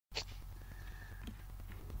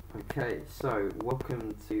Okay, so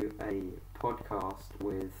welcome to a podcast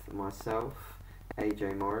with myself,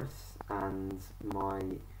 AJ Morris, and my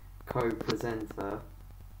co-presenter,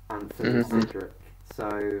 Anthony Sidrick.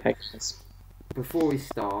 So, Excellent. before we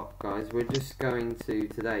start, guys, we're just going to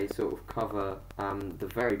today sort of cover the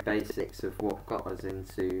very basics of what got us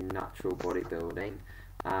into natural bodybuilding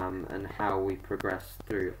and how we progressed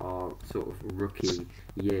through our sort of rookie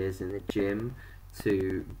years in the gym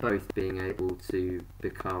to both being able to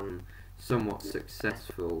become somewhat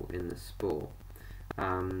successful in the sport.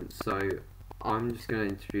 So I'm just going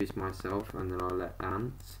to introduce myself and then I'll let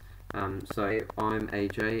Ant. So I'm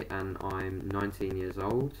AJ and I'm 19 years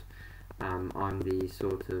old. I'm the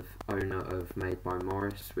sort of owner of Made by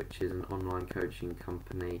Morris, which is an online coaching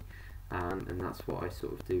company, and that's what I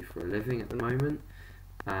sort of do for a living at the moment.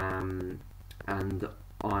 And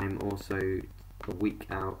I'm also a week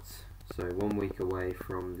out, so 1 week away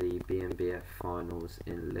from the BNBF finals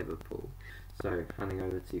in Liverpool. So handing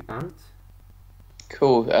over to Ant.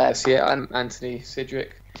 Cool. I'm Anthony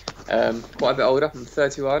Sidrick. Quite a bit older. I'm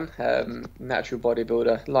 31. Natural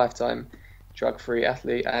bodybuilder, lifetime drug-free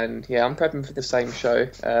athlete, and yeah, I'm prepping for the same show.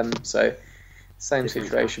 So same Different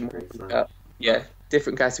situation. categories,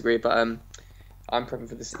 Different category, but I'm prepping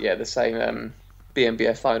for this. Yeah, the same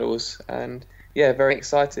BNBF finals, and yeah, very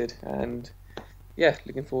excited, and yeah,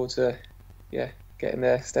 looking forward to getting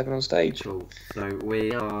there, stepping on stage. Cool. So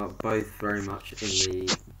we are both very much in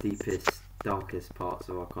the deepest, darkest parts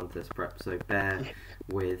of our contest prep. So bear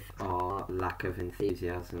with our lack of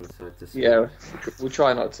enthusiasm, so to speak. Yeah, we'll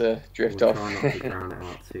try not to drift off. Try not to drown it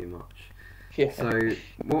out too much. Yeah. So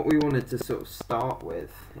what we wanted to sort of start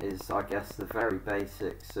with is, I guess, the very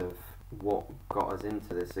basics of what got us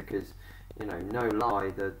into this, because, you know, no lie,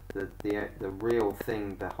 the real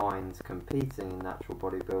thing behind competing in natural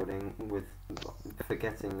bodybuilding, with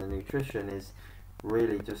forgetting the nutrition, is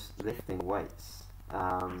really just lifting weights.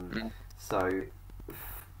 So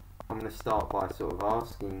I'm going to start by sort of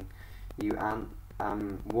asking you, Ant,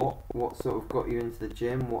 what sort of got you into the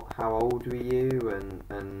gym? How old were you,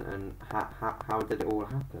 and how did it all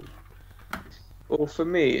happen? Well, for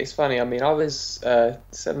me, it's funny. I mean, I was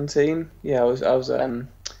 17. Yeah, I was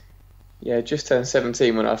just turned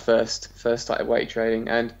 17 when I first started weight training,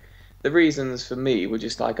 and the reasons for me were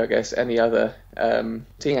just like, I guess, any other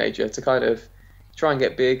teenager, to kind of try and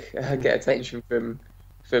get big, get attention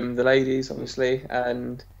from the ladies, obviously,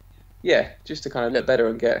 and yeah, just to kind of look better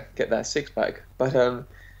and get that six pack. But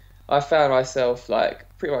I found myself, like,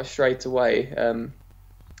 pretty much straight away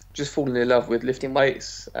just falling in love with lifting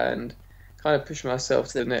weights and kind of pushing myself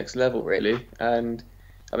to the next level, really. And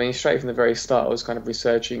I mean, straight from the very start, I was kind of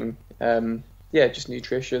researching just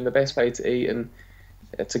nutrition, the best way to eat and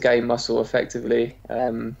to gain muscle effectively,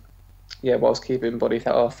 whilst keeping body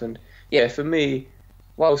fat off. And yeah, for me,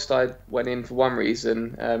 whilst I went in for one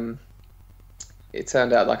reason, it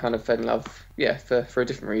turned out I kind of fell in love, for a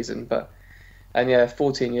different reason. But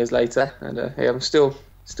 14 years later, and I'm still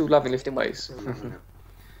loving lifting weights.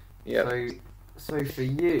 Yeah. So for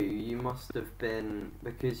you must have been,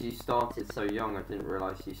 because you started so young. I didn't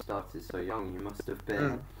realise you started so young. You must have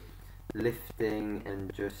been lifting,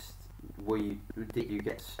 and just did you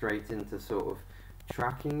get straight into sort of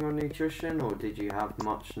tracking your nutrition, or did you have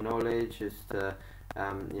much knowledge as to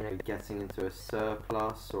getting into a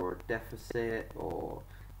surplus or a deficit, or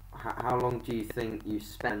how long do you think you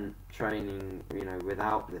spent training,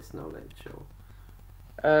 without this knowledge? Or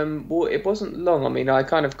Well, it wasn't long. I mean, I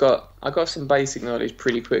got some basic knowledge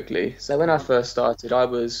pretty quickly. So when I first started, I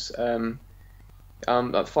was like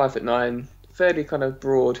 5'9", fairly kind of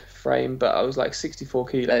broad frame, but I was like 64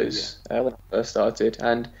 kilos when I first started,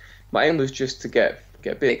 and my aim was just to get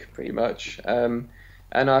big, pretty much.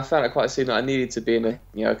 And I found it quite soon that I needed to be in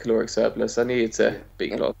a caloric surplus. I needed to be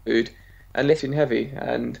eating a lot of food and lifting heavy.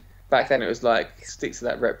 And back then it was like stick to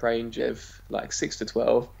that rep range of like 6 to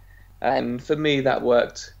 12. And for me, that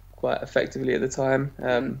worked quite effectively at the time.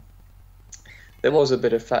 There was a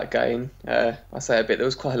bit of fat gain. I say a bit, there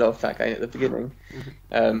was quite a lot of fat gain at the beginning.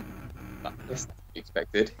 That's to be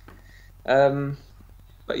expected.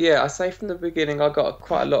 But yeah, I say from the beginning, I got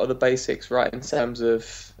quite a lot of the basics right in terms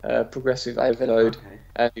of progressive overload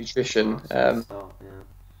and nutrition. So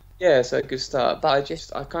a good start. But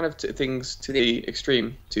I kind of took things to the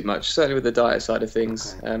extreme too much, certainly with the diet side of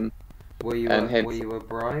things. Were you a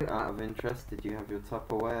bro, out of interest? Did you have your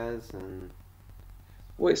Tupperwares? And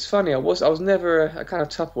well, it's funny. I was never a kind of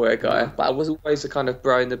Tupperware guy, but I was always a kind of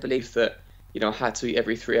bro in the belief that I had to eat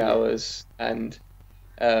every 3 hours, and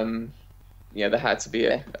there had to be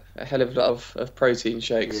a hell of a lot of protein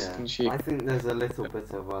shakes consumed. I think there's a little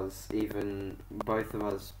bit of us, even both of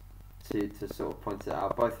us to sort of point it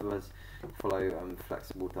out, both of us follow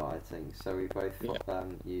flexible dieting, so we both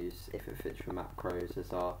use if it fits your macros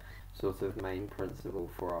as our sort of main principle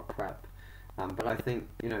for our prep. But I think,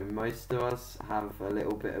 you know, most of us have a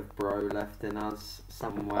little bit of bro left in us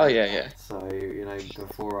somewhere. Oh yeah. So, you know,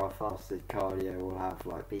 before our fasted cardio, we'll have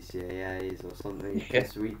like BCAAs or something Yeah.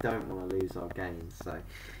 because we don't want to lose our gains. So,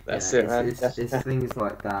 That's yeah, it, man. it's things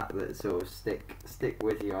like that that sort of stick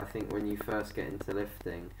with you. I think when you first get into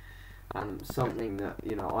lifting, something that,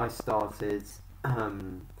 you know, I started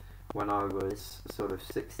when I was sort of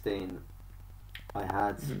 16.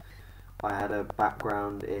 I had a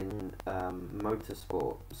background in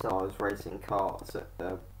motorsport, so I was racing karts at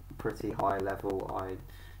a pretty high level. I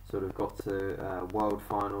sort of got to world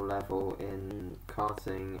final level in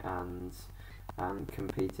karting and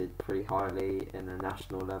competed pretty highly in a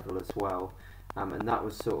national level as well. And that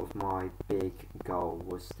was sort of my big goal,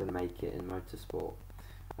 was to make it in motorsport.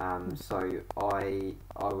 So I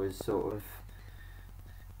was sort of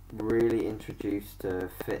really introduced to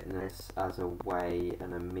fitness as a way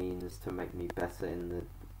and a means to make me better in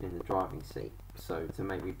the driving seat, so to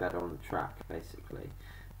make me better on the track basically.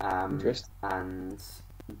 And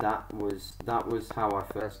that was how I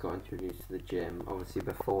first got introduced to the gym. Obviously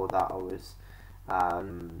before that I was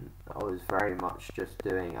very much just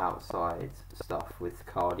doing outside stuff with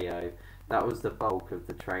cardio. That was the bulk of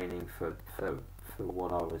the training for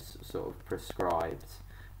what I was sort of prescribed.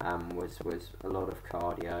 Was a lot of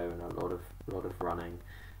cardio and a lot of running,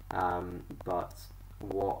 but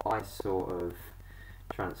what I sort of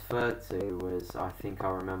transferred to was, I think I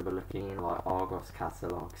remember looking in like Argos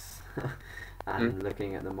catalogues and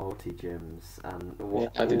looking at the multi gyms, and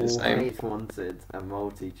what I did the same. always wanted a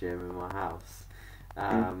multi gym in my house.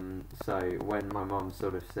 So when my mum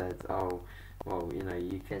sort of said, "Oh, well, you know,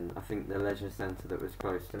 you can," I think the leisure centre that was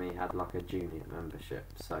close to me had like a junior membership,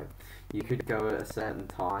 so you could go at a certain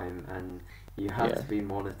time and you had to be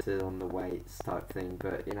monitored on the weights type thing.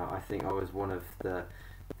 But, you know, I think I was one of the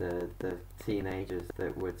teenagers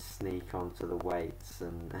that would sneak onto the weights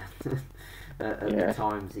and at the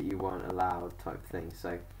times that you weren't allowed type thing.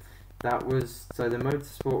 So the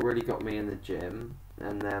motorsport really got me in the gym,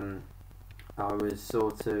 and then I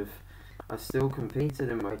still competed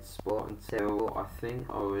in motorsport until I think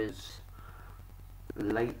I was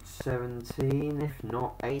late 17, if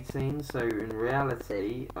not 18. So in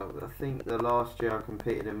reality, I think the last year I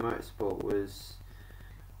competed in motorsport was,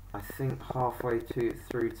 I think, halfway through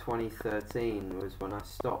 2013 was when I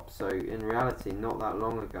stopped. So in reality, not that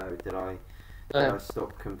long ago did I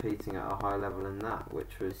stop competing at a high level in that,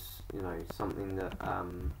 which was, you know, something that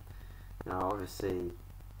you know, obviously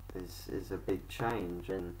is a big change.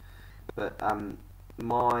 But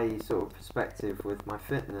my sort of perspective with my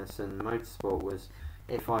fitness and motorsport was,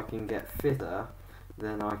 if I can get fitter,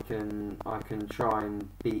 then I can try and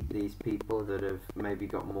beat these people that have maybe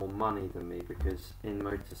got more money than me, because in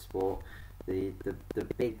motorsport the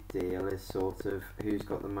big deal is sort of who's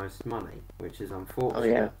got the most money, which is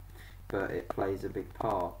unfortunate, but it plays a big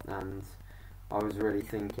part. And I was really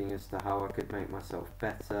thinking as to how I could make myself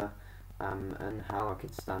better, and how I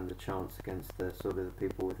could stand a chance against the sort of the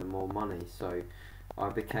people with the more money. So I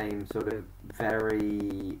became sort of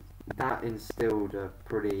that instilled a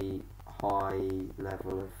pretty high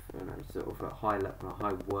level of, you know, sort of a high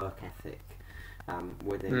work ethic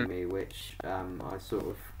within me, which I sort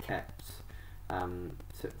of kept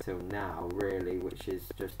till now, really, which is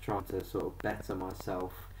just trying to sort of better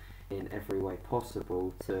myself in every way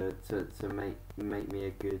possible to make me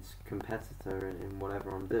a good competitor in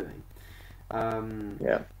whatever I'm doing.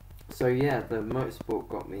 So yeah, the motorsport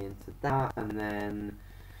got me into that, and then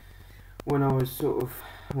when I sort of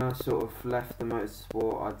left the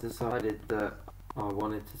motorsport, I decided that I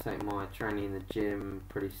wanted to take my training in the gym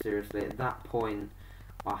pretty seriously. At that point,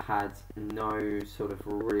 I had no sort of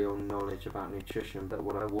real knowledge about nutrition, but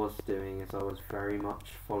what I was doing is I was very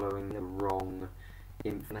much following the wrong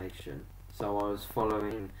information. So I was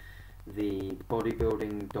following the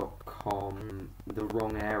bodybuilding.com, the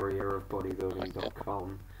wrong area of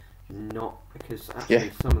bodybuilding.com, not because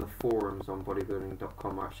actually some of the forums on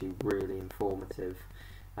bodybuilding.com are actually really informative,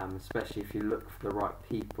 especially if you look for the right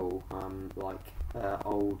people, like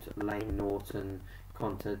old Lane Norton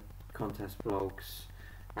contest blogs,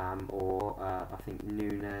 or I think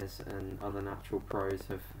Nunes and other natural pros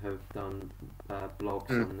have done blogs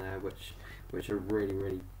on there which are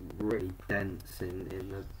really dense in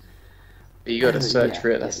the. But you got to search for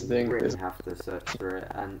it. That's the thing. You really have to search for it,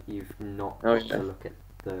 and you've not got to look at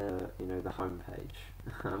the homepage.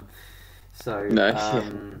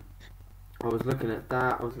 I was looking at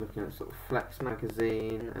that. I was looking at sort of Flex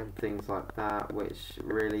magazine and things like that, which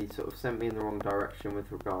really sort of sent me in the wrong direction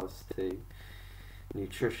with regards to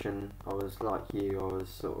nutrition. I was like you. I was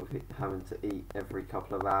sort of having to eat every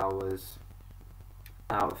couple of hours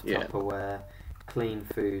out of Tupperware, clean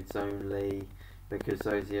foods only, because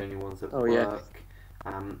those are the only ones that work.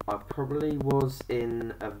 I probably was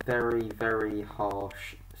in a very, very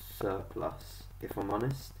harsh surplus, if I'm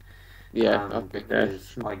honest.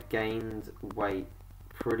 Because I gained weight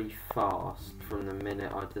pretty fast from the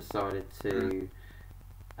minute I decided to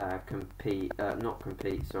but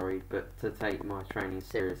to take my training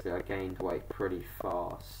seriously. I gained weight pretty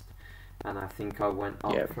fast, and I think I went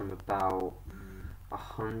up from about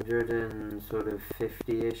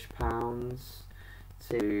 150-ish pounds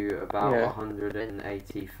to about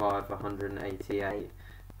 185, 188.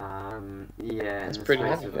 In the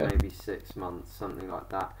space of maybe 6 months, something like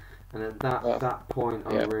that. And at that point,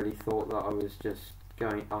 I really thought that I was just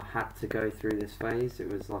I had to go through this phase. It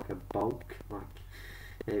was like a bulk,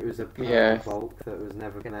 it was a bulk that was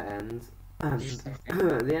never going to end. And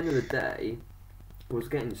at the end of the day, I was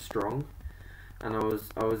getting strong, and I was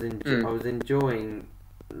enjoying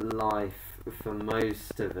life for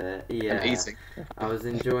most of it. And eating. I was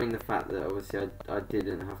enjoying the fact that obviously I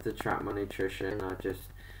didn't have to track my nutrition.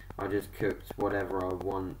 I just cooked whatever I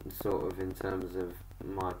want, sort of, in terms of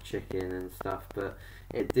my chicken and stuff. But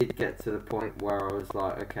it did get to the point where I was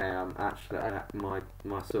like, okay, I'm actually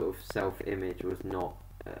my sort of self-image was not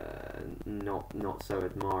so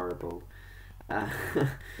admirable.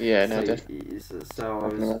 Definitely. So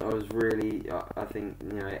I was really, I think,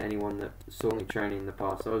 anyone that saw me training in the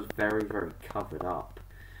past, I was very, very covered up.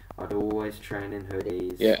 I'd always train in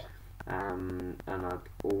hoodies. And I'd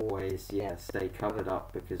always stay covered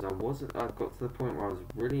up, because I got to the point where I was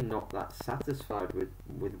really not that satisfied with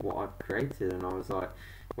what I'd created, and I was like,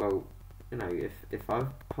 well, if I've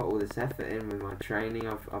put all this effort in with my training,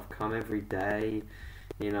 I've come every day,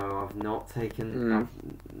 I've not taken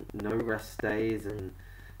no rest days, and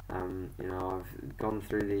I've gone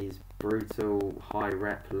through these brutal high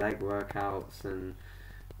rep leg workouts, and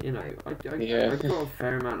I got a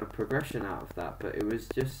fair amount of progression out of that, but it was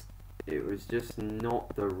just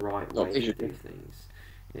not the right way to do things.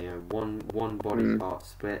 One body part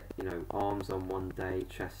split, arms on one day,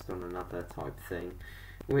 chest on another type thing,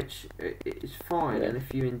 which is fine. And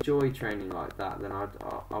if you enjoy training like that, then I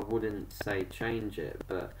wouldn't say change it.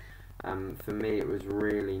 But for me, it was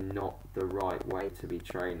really not the right way to be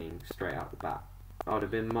training straight out the bat. I would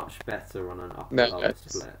have been much better on an upper-lower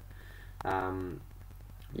split.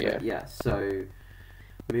 So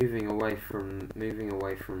moving away from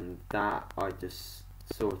that, I just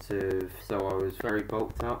I was very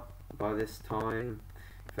bulked up by this time,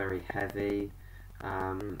 very heavy,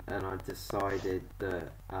 and I decided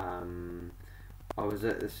that I was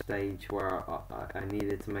at the stage where I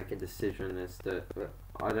needed to make a decision, as to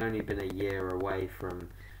I'd only been a year away from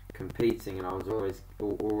competing, and I was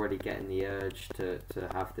already getting the urge to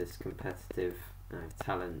have this competitive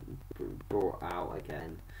talent brought out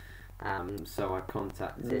again. So I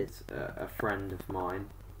contacted a friend of mine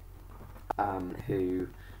who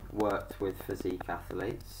worked with physique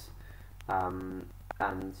athletes, and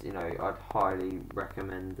I'd highly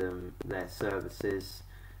recommend their services,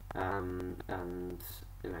 and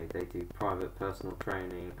they do private personal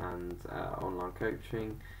training and online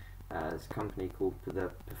coaching. It's a company called the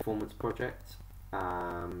Performance Project,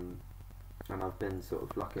 and I've been sort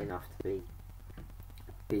of lucky enough to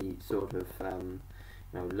be sort of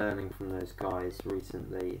learning from those guys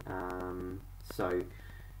recently.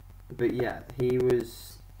 He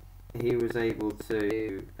was able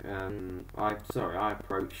to. I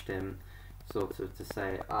approached him sort of to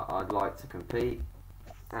say I'd like to compete,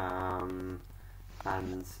 and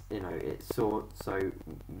so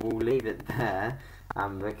we'll leave it there,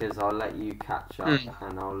 because I'll let you catch up,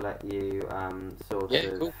 and I'll let you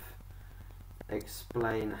cool.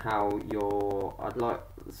 Explain how I'd like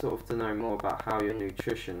sort of to know more about how your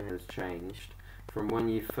nutrition has changed from when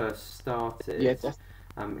you first started,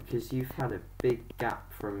 because you've had a big gap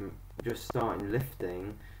from just starting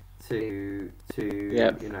lifting to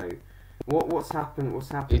what's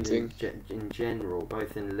happened in general,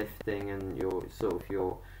 both in lifting and your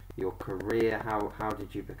career. How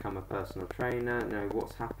did you become a personal trainer?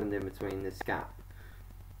 What's happened in between this gap?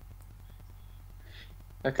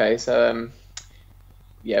 Okay, so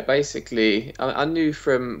basically I knew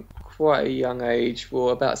from quite a young age, well,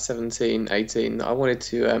 about 17, 18, that I wanted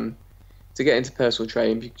to get into personal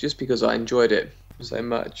training, just because I enjoyed it so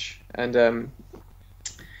much. And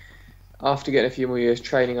after getting a few more years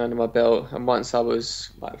training under my belt, and once I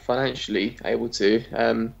was financially able to,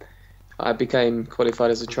 I became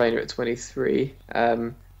qualified as a trainer at 23.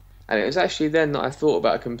 And it was actually then that I thought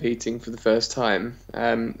about competing for the first time.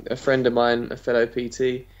 A friend of mine, a fellow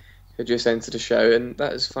PT, had just entered a show, and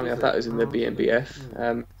that was funny. Was I thought it it? was in the Oh, really? BNBF.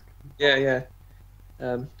 Yeah, yeah.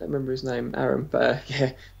 Don't remember his name, Aaron, but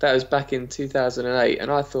yeah, that was back in 2008,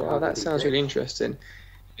 and I thought, How oh, did that he sounds do? really interesting.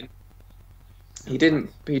 In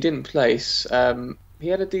place. He didn't place. He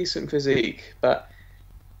had a decent physique, but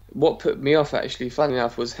what put me off actually, funny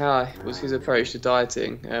enough, was his approach to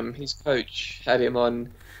dieting. His coach had him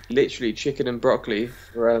on literally chicken and broccoli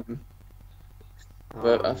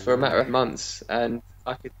Oh for a no. matter of months, and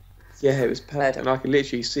I could, yeah, it was bad, and I could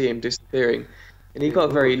literally see him disappearing, and he It got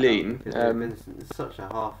will very have done lean. because it had been such a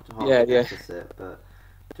half Yeah, yeah, deficit, but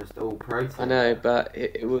just all I protein. know, but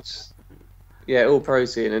it was yeah, all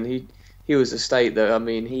protein, and he was a state that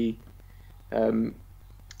um,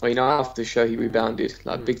 after the show he rebounded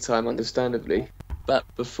like Mm. big time, understandably, but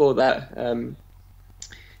before that,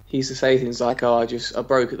 he used to say things like, "Oh, I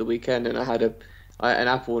broke at the weekend and I had an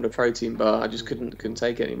apple and a protein bar. I just Mm. couldn't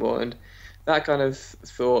take it anymore." And that kind of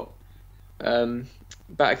thought, um,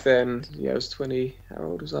 back then, yeah, I was 20. How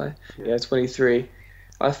old was I? Yeah. Yeah, 23.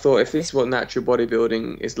 I thought if this is what natural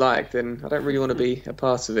bodybuilding is like, then I don't really want to be a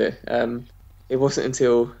part of it. It wasn't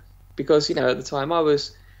until because at the time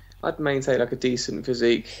I'd maintained like a decent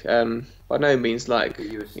physique. By no means like But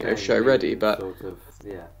you were staying show ready, lean, but sort of.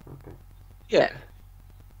 Yeah. Okay. yeah,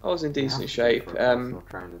 I was in You have decent to be shape. for a personal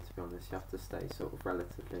trainer, to be honest. You have to stay sort of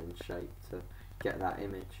relatively in shape to get that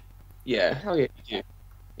image. Yeah, oh yeah, you do.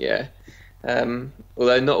 Yeah.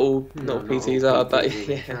 Although not all No, not all PTs are, but PTs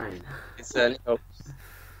even yeah, train. it certainly helps.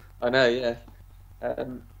 I know, yeah.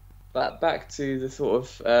 Um, but back to the sort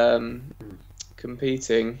of Mm.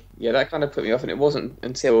 competing, yeah, that kind of put me off, and it wasn't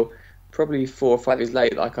until probably 4 or 5 years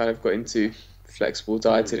later that I kind of got into flexible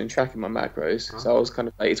Mm. dieting and tracking my macros. So I Okay. was kind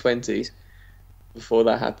of late 20s before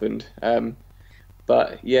that happened.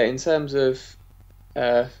 But yeah, in terms of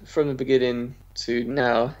from the beginning to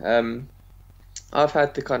now, I've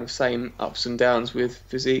had the kind of same ups and downs with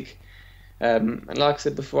physique. And like I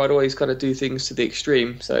said before, I'd always kind of do things to the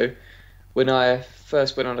extreme. So when I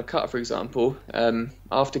first went on a cut, for example,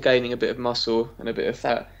 after gaining a bit of muscle and a bit of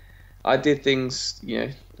fat, I did things,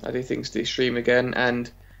 I did things to the extreme again,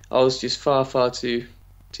 and I was just far too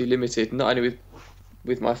limited, not only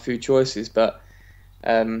with my food choices, but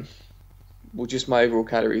um, well, just my overall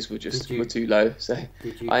calories Did were you too low. So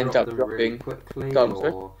did you I ended drop up them really dropping. quickly, Go on,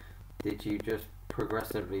 sorry. or did you just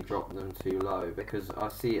progressively drop them too low? Because I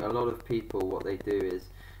see a lot of people, what they do is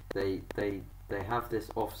they they they have this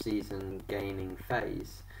off-season gaining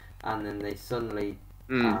phase, and then they suddenly,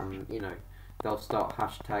 Mm, they'll start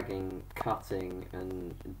hashtagging cutting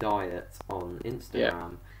and diet on yeah,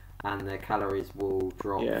 Instagram, and their calories will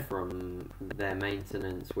drop yeah, from their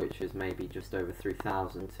maintenance, which is maybe just over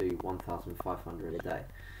 3,000 to 1,500 a day,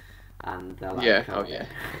 and they're like, yeah. Oh, oh. yeah.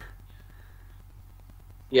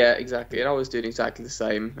 Yeah, exactly. And I was doing exactly the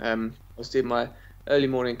same. I was doing my early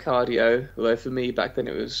morning cardio, although for me back then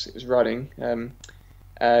it was running.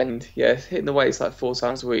 And yeah, hitting the weights like 4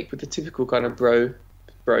 times a week with the typical kind of bro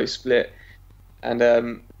split. And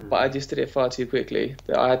but I just did it far too quickly.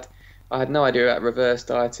 That I had no idea about reverse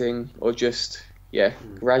dieting or just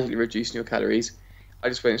gradually reducing your calories. I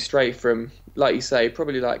just went straight from, like you say,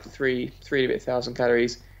 probably like three and a bit thousand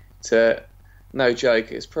calories to, no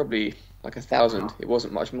joke, it's probably like 1,000. Wow. It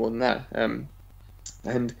wasn't much more than that.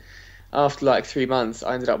 And after like 3 months,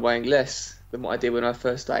 I ended up weighing less than what I did when I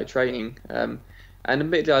first started training. And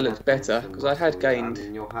admittedly, I looked Had gained better some because I had muscle, yeah. I gained.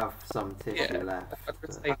 mean, you'll have some tissue Yeah, left, I'd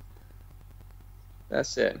but retained,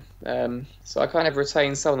 that's it. So I kind of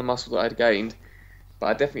retained some of the muscle that I'd gained, but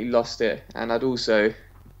I definitely lost it. And I'd also,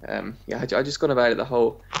 I just gone about it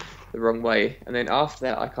the wrong way. And then after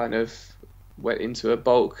that, I kind of went into a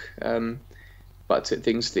bulk, but took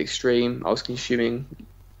things to the extreme. I was consuming,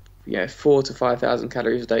 4 to 5,000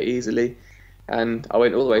 calories a day easily, and I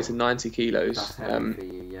went all the way to wow, 90 kilos. that's heavy for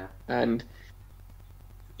you, yeah. And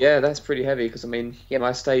yeah, that's pretty heavy because I mean, yeah,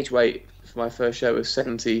 my stage weight for my first show was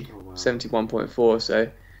Oh wow. 71.4.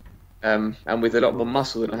 So, and with a lot more Cool.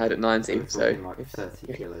 muscle than I had at So we're 90. So, talking like 30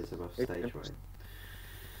 kilos above stage weight.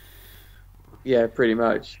 yeah, pretty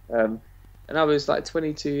much. And I was like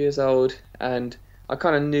 22 years old, and I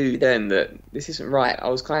kind of knew then that this isn't right. I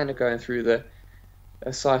was kind of going through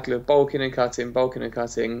a cycle of bulking and cutting,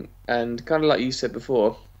 and kind of like you said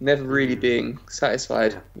before, never really Mm. being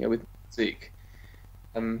satisfied, Yeah. with physique.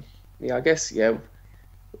 I guess,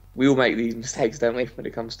 we all make these mistakes, don't we, when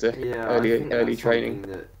it comes to Yeah, I think early that's something training.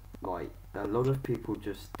 that like a lot of people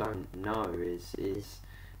just don't know is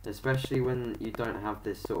especially when you don't have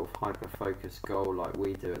this sort of hyper focused goal like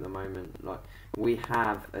we do at the moment. Like we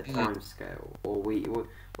have a time scale, or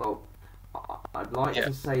well, I'd like Yeah.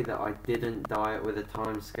 to say that I didn't diet with a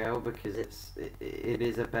time scale, because it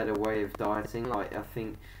is a better way of dieting. Like I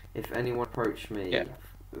think if anyone approached me Yeah.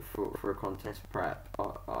 for a contest prep,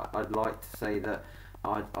 I'd like to say that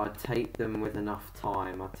I'd take them with enough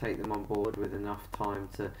time. I'd take them on board with enough time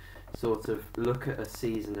to sort of look at a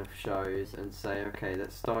season of shows and say, okay,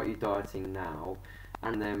 let's start you dieting now,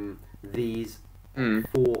 and then these 4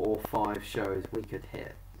 or 5 shows we could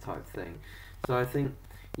hit, type thing. So I think,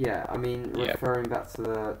 yeah, I mean, Yeah. referring back to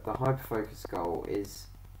the hyper-focus goal is,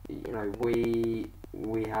 you know,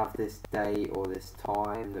 we have this day or this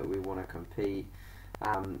time that we want to compete,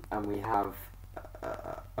 and we have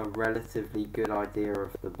a relatively good idea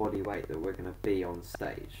of the body weight that we're going to be on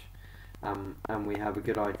stage, and we have a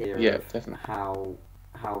good idea of Definitely.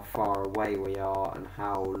 how far away we are and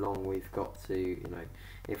how long we've got to, you know,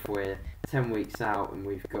 if we're 10 weeks out and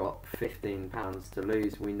we've got 15 pounds to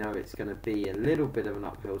lose, we know it's going to be a little bit of an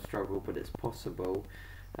uphill struggle, but it's possible.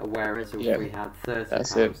 Whereas if we had 30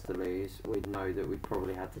 pounds to lose, we'd know that we'd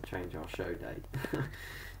probably had to change our show date.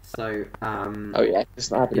 So,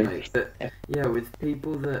 it's not happening. you know, but yeah, with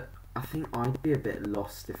people that, I think I'd be a bit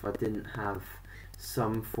lost if I didn't have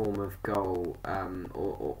some form of goal,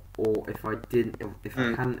 or if I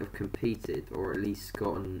hadn't have competed, or at least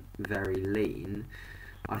gotten very lean.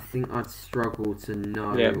 I think I'd struggle to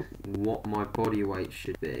know what my body weight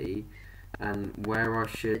should be, and where I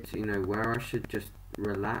should just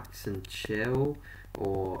relax and chill,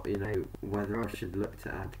 or, you know, whether I should look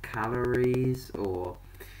to add calories, or,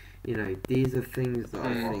 you know, these are things that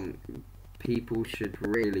I think people should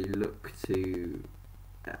really look to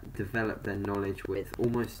develop their knowledge with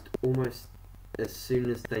almost as soon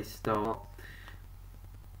as they start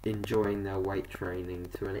enjoying their weight training,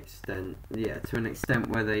 to an extent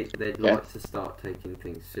where they'd like to start taking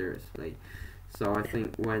things seriously. So I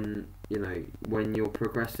think when you're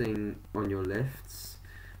progressing on your lifts,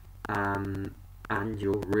 and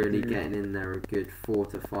you're really getting in there a good 4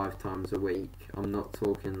 to 5 times a week, I'm not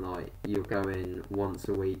talking like you're going once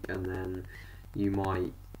a week and then you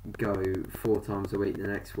might go 4 times a week the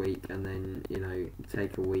next week, and then, you know,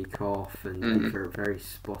 take a week off and you're very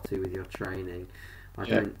spotty with your training. I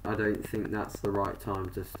don't think that's the right time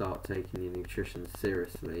to start taking your nutrition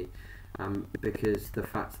seriously, because the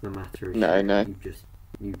fact of the matter is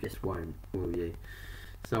you just won't, will you?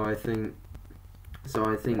 So I think that's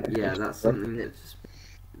something that just,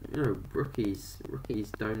 you know, rookies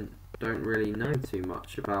don't really know too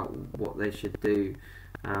much about what they should do,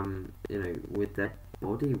 you know, with their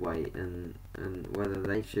body weight, and whether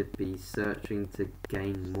they should be searching to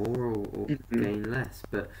gain more or gain less.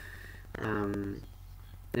 But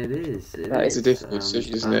it is a difficult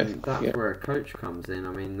decision, isn't it? That's where a coach comes in.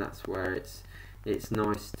 I mean, that's where it's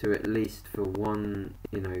nice to, at least for one,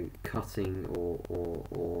 you know, cutting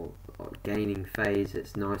or gaining phase,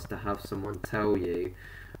 it's nice to have someone tell you,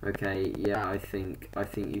 okay, yeah, I think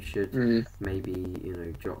you should maybe, you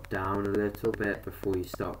know, drop down a little bit before you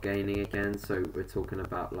start gaining again. So we're talking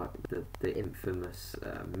about like the infamous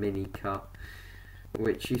mini cut,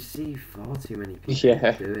 which you see far too many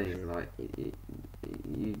people doing. Like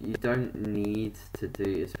you don't need to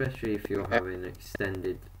do, especially if you're having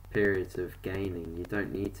extended periods of gaining. You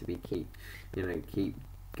don't need to keep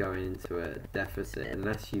going into a deficit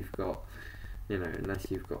unless you've got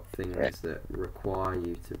things that require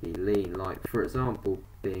you to be lean. Like, for example,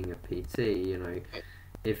 being a PT, you know,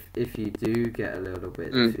 if you do get a little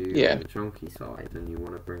bit too on the chunky side and you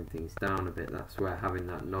want to bring things down a bit, that's where having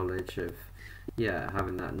that knowledge of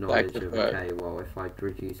okay, well, if I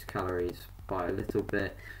reduce calories by a little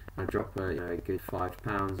bit, I drop a good 5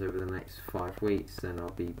 pounds over the next 5 weeks, then I'll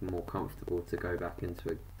be more comfortable to go back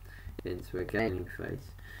into a gaining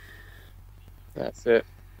phase. That's it.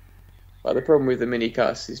 But the problem with the mini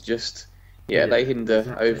cuts is just they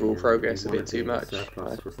hinder overall progress a bit too much.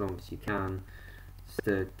 Surplus for as long as you can, just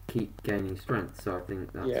to keep gaining strength. So I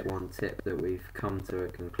think that's one tip that we've come to a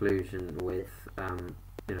conclusion with.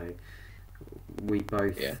 You know, we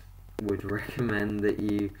both would recommend that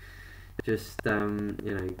you just get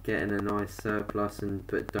in a nice surplus,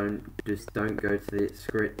 but don't go to the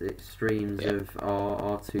extremes of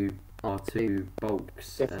R2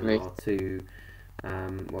 bulks. Definitely. And R2.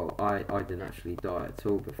 Well, I didn't actually diet at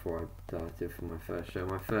all before I dieted for my first show.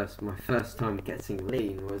 My first time getting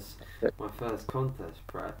lean was my first contest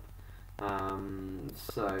prep.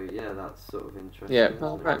 So yeah, that's sort of interesting, isn't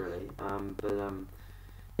it, really?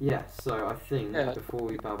 So I think before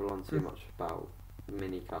we babble on too much about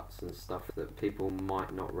mini cuts and stuff that people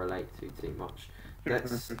might not relate to too much,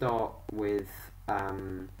 let's start with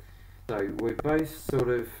so we've both sort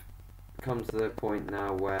of come to the point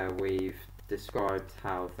now where we've described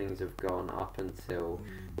how things have gone up until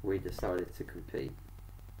we decided to compete.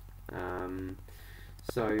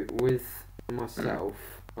 So with myself,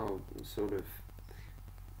 I'll sort of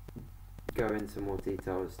go into more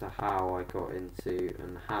detail as to how I got into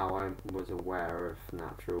and how I was aware of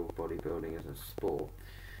natural bodybuilding as a sport.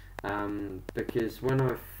 Because when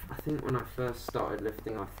I think when I first started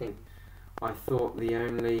lifting, I thought the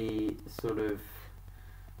only sort of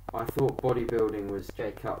I thought bodybuilding was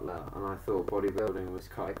Jay Cutler, and I thought bodybuilding was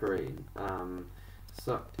Kai Green.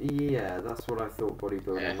 So yeah, that's what I thought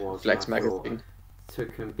bodybuilding was. Flex and I thought magazine. to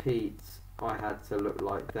compete, I had to look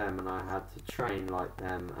like them, and I had to train like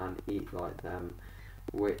them and eat like them,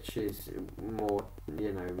 which is more,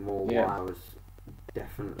 more Yeah. why I was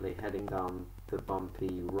definitely heading down the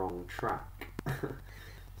bumpy wrong track,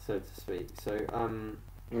 so to speak. So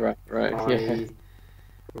Right. I Yeah.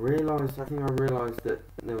 I think I realised that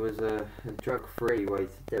there was a drug-free way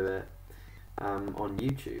to do it on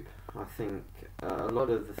YouTube. I think a lot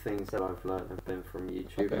of the things that I've learned have been from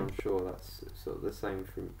YouTube, Okay. and I'm sure that's sort of the same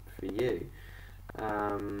for you.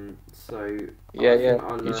 So Yeah. I Yeah. think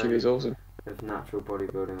I YouTube is learned awesome. of natural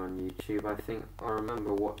bodybuilding on YouTube. I think I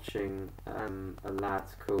remember watching a lad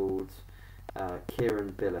called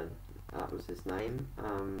Kieran Billen. That was his name,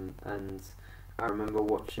 and I remember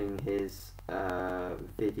watching his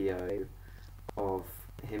video of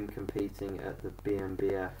him competing at the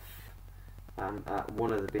BMBF, at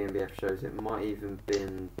one of the BMBF shows. It might even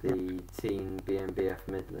been the Teen BMBF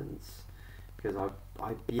Midlands, because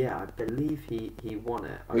I believe he won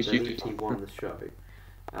it. I Which believe YouTube? he won the show.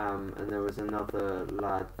 And there was another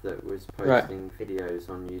lad that was Right. posting videos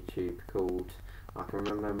on YouTube called, I can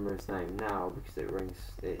remember his name now because it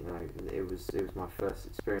rings. It was my first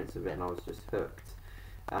experience of it, and I was just hooked.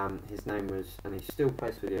 His name was, and he still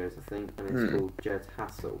posts videos, I think, and it's called Jed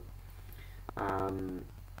Hassel.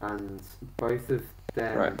 And both of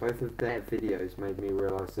Right. their videos made me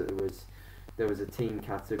realise that there was a team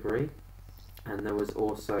category, and there was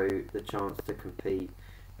also the chance to compete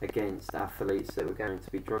against athletes that were going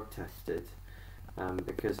to be drug tested.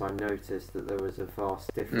 Because I noticed that there was a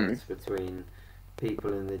vast difference between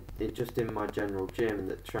people just in my general gym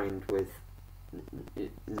that trained with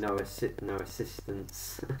no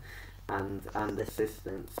assistance and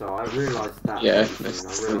assistance. So I realised that. Yeah.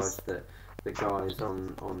 I realised that the guys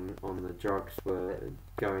on the drugs were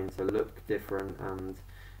going to look different and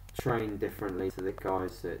train differently to the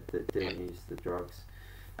guys that didn't use the drugs.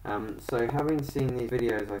 So having seen these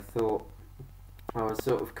videos, I thought I was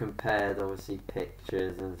sort of compared, obviously,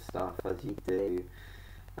 pictures and stuff as you do,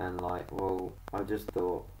 and I just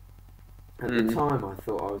thought at the time I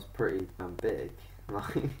thought I was pretty damn big.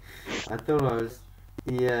 Like I thought I was,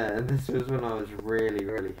 yeah, and this was when I was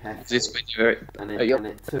really hefty. Just when you were And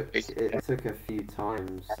it took a few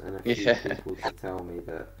times and a few people to tell me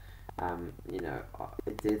that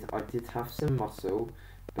I did have some muscle,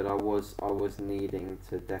 but I was needing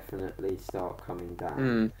to definitely start coming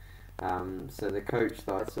down. So the coach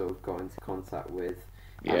that I sort of got into contact with,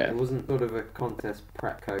 it wasn't sort of a contest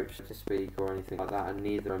prep coach, so to speak, or anything like that, and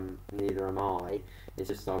neither am I. It's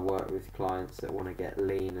just I work with clients that want to get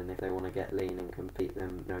lean, and if they want to get lean and compete,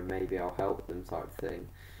 then maybe I'll help them, type thing.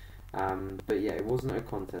 But yeah, it wasn't a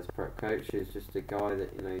contest prep coach. It was just a guy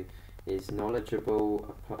that is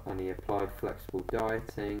knowledgeable, and he applied flexible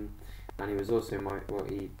dieting, and he was also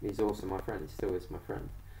he's also my friend. He still is my friend.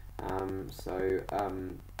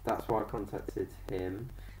 That's why I contacted him,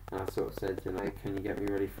 and I sort of said, can you get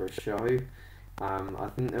me ready for a show? I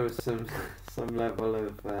think there was some level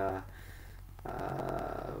of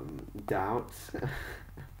doubt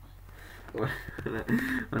when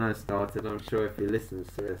I started. I'm sure if he listens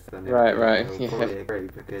to this, then he'll probably agree,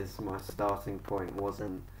 because my starting point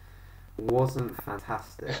wasn't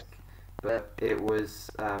fantastic, but it was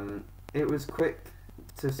quick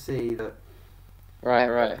to see that.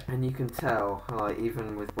 Right. And you can tell, like,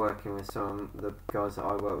 even with working with some of the guys that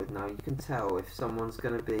I work with now, you can tell if someone's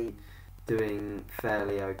going to be doing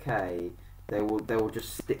fairly okay. They will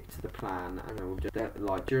just stick to the plan, and they will just,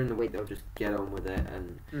 like, during the week they'll just get on with it,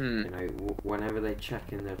 and whenever they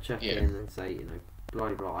check in, they'll check in and say, blah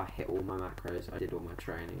blah, I hit all my macros, I did all my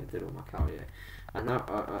training, I did all my cardio. And that,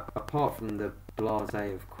 apart from the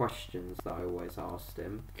blasé of questions that I always asked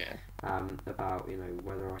him, about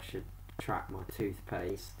whether I should track my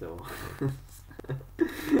toothpaste or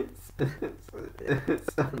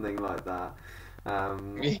something like that.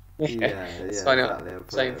 It's funny. Exactly.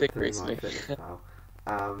 Same thing recently.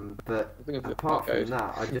 But apart from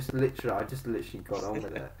that, I just literally got on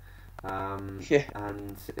with it. Yeah.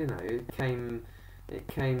 And it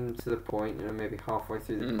came to the point, maybe halfway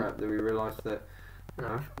through the prep, that we realised that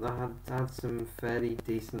I had some fairly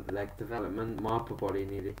decent leg development. My upper body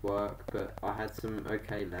needed work, but I had some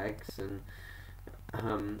okay legs, and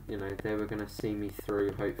they were going to see me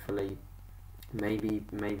through, hopefully, maybe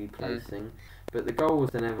placing. But the goal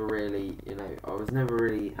was never really, I was never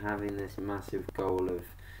really having this massive goal of,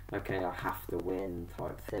 okay, I have to win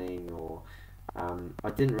type thing, or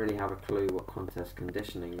I didn't really have a clue what contest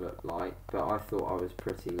conditioning looked like, but I thought I was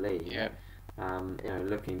pretty lean. Yeah.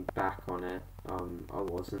 Looking back on it, I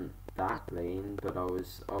wasn't that lean, but I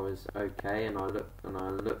was okay, and I looked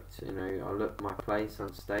my place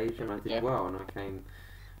on stage, and I did well, and I came.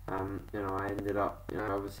 I ended up,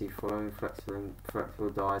 obviously following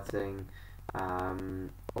flexible dieting.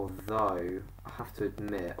 Although I have to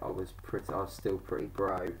admit, I was still pretty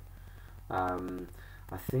bro.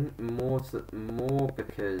 I think more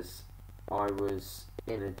because I was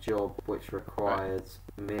in a job which required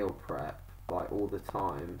meal prep like all the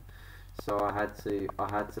time, so I had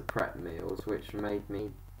to prep meals, which made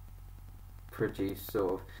me produce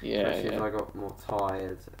sort of. Especially as I got more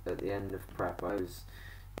tired at the end of prep, I was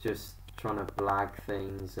just trying to blag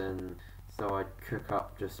things, and so I'd cook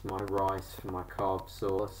up just my rice for my carb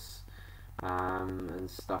source, and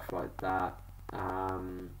stuff like that,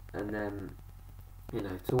 and then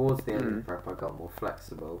towards the end of the prep I got more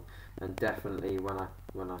flexible, and definitely when I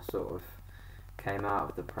sort of came out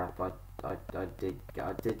of the prep, I did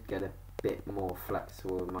get a bit more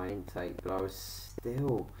flexible with my intake, but I was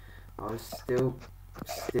still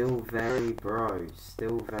very bro, I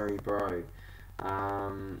still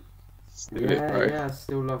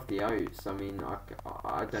love the oats. I mean, I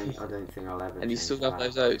don't think I'll ever. And you change still love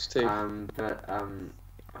that. those oats too. I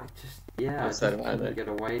just couldn't get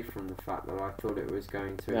away from the fact that I thought it was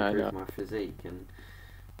going to improve my physique, and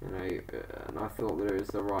and I thought that it was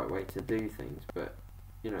the right way to do things. But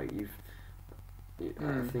I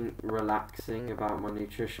think relaxing about my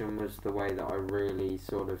nutrition was the way that I really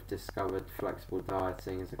sort of discovered flexible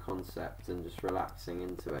dieting as a concept, and just relaxing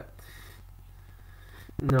into it.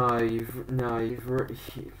 I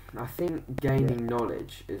think gaining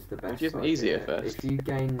knowledge is the best. Which isn't easy at first. If you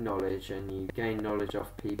gain knowledge, and you gain knowledge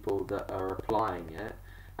of people that are applying it,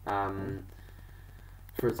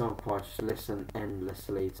 for example, I just listen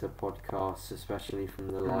endlessly to podcasts, especially from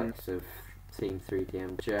the likes of Team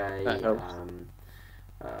 3DMJ,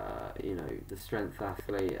 the Strength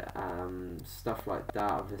Athlete, stuff like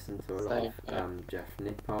that. I've listened to a lot of Jeff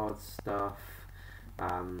Nippard's stuff,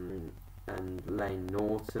 and Lane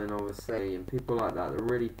Norton, obviously, and people like that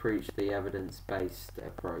really preach the evidence-based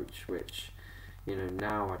approach, which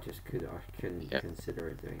now I couldn't consider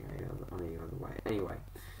it doing any other way. Anyway,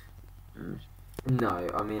 no,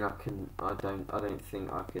 I mean I don't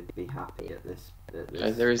think I could be happy at this.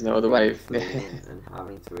 There is no other way. And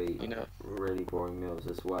having to eat really boring meals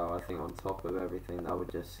as well. I think on top of everything, that would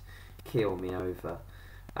just kill me over.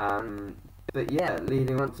 But yeah,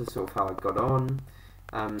 leading on to sort of how I got on.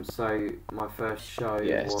 So my first show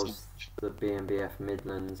was the BNBF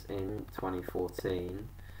Midlands in 2014,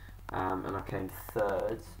 and I came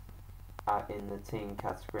third in the team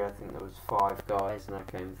category. I think there was 5 guys, and I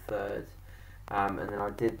came third. And then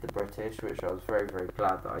I did the British, which I was very, very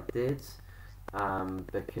glad that I did,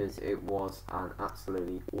 because it was an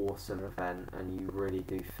absolutely awesome event, and you really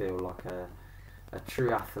do feel like a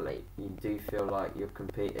true athlete. You do feel like you're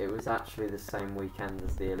competing. It was actually the same weekend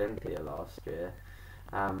as the Olympia last year.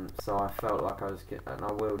 So I felt like I was, and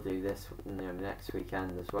I will do this next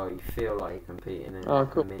weekend as well. You feel like you're competing in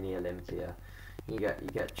a mini Olympia. You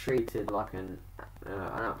get treated like an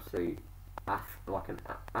absolute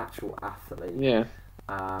actual athlete. Yeah.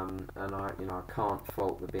 And I can't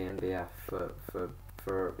fault the BNBF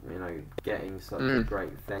for getting such a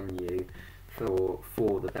great venue for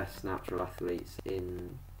the best natural athletes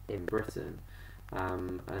in Britain.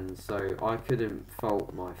 And so I couldn't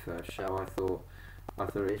fault my first show. I thought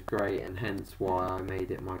it was great, and hence why I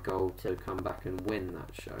made it my goal to come back and win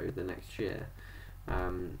that show the next year.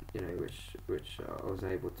 Which I was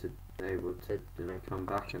able to come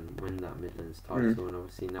back and win that Midlands title, and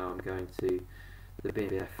obviously now I'm going to the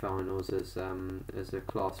BBF finals as a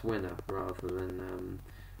class winner rather than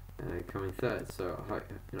coming third. So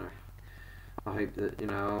I hope that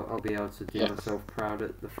I'll be able to do myself proud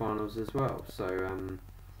at the finals as well. So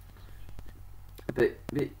but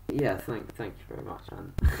yeah, thank you very much,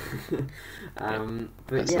 Anne. But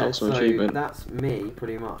that's yeah, so achievement. That's me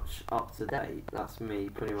pretty much up to date. That's me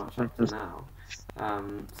pretty much up to now.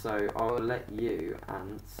 So I'll let you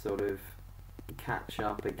and sort of catch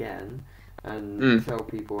up again and tell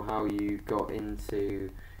people how you got into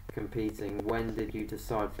competing, when did you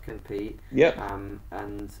decide to compete? Yep.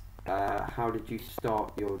 And how did you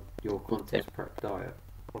start your contest prep diet,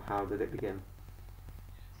 or how did it begin?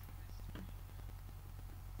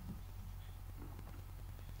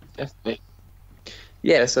 Definitely.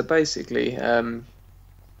 Yeah, so basically,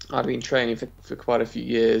 I've been training for quite a few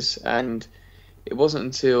years, and it wasn't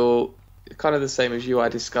until kind of the same as you I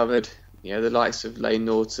discovered, the likes of Lane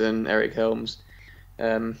Norton, Eric Helms,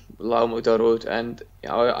 Lyle McDonald, and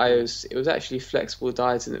it was actually flexible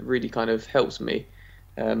dieting that really kind of helped me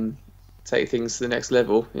um, take things to the next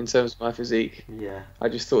level in terms of my physique. Yeah. I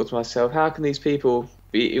just thought to myself, how can these people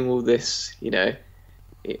be eating all this,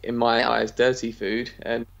 in my eyes, dirty food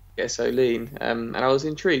and get so lean? And I was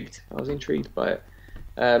intrigued. I was intrigued by it.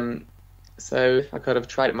 Um, so I kind of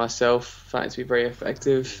tried it myself, found it to be very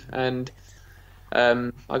effective, and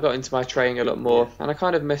I got into my training a lot Yeah. more, and I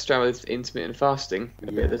kind of messed around with intermittent fasting a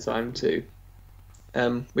bit at Yeah. the time too,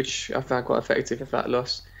 which I found quite effective for fat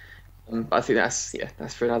loss. But I think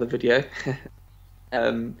that's for another video.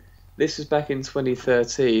 Um, this was back in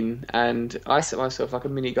 2013, and I set myself like a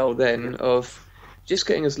mini goal then of just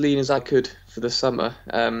getting as lean as I could for the summer.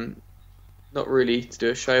 Not really to do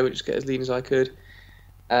a show, but just get as lean as I could.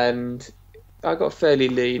 And I got fairly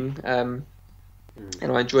lean, and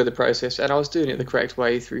I enjoyed the process. And I was doing it the correct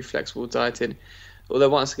way through flexible dieting. Although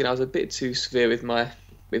once again, I was a bit too severe with my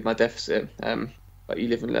deficit. But you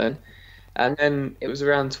live and learn. And then it was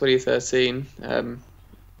around 2013.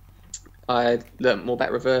 I learnt more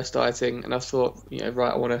about reverse dieting, and I thought,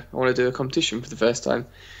 right, I want to do a competition for the first time,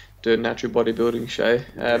 do a natural bodybuilding show.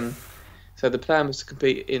 So the plan was to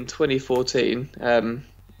compete in 2014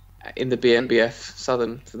 in the BNBF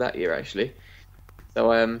Southern for that year actually.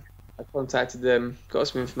 So I contacted them, got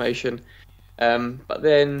some information, but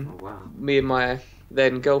then Oh wow. me and my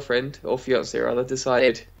then girlfriend or fiance rather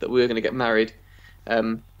decided that we were going to get married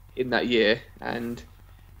in that year, and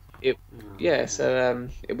it Oh, yeah, so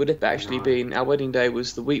it would have actually no. been our wedding day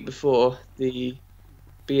was the week before the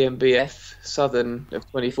BMBF Southern of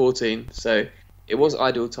 2014, so it was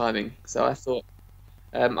ideal timing. So I thought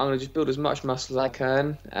I'm going to just build as much muscle as I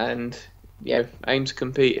can, and aim to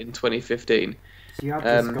compete in 2015. So you had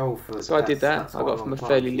this Um, goal for so I did that. that's I quite a got from long a time.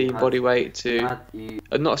 fairly So lean body weight to you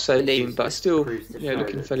not so lean, this but this still proves to show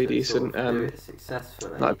looking that fairly to sort decent. of do it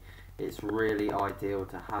successfully, Like it's really ideal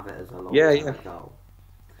to have it as a long yeah, term yeah, goal.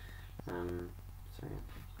 So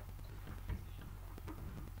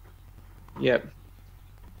yeah.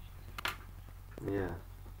 yeah.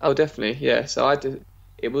 Oh, definitely, yeah. So I did.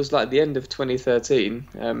 It was like the end of 2013.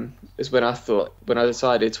 Is when I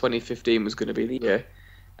decided 2015 was going to be the year,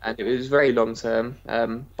 and it was very long term.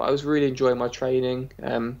 But I was really enjoying my training,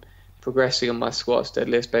 progressing on my squats,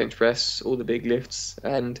 deadlifts, bench press, all the big lifts,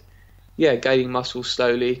 and yeah, gaining muscle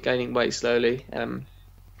slowly, gaining weight slowly.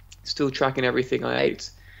 Still tracking everything I ate,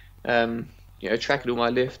 tracking all my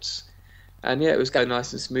lifts, and yeah, it was going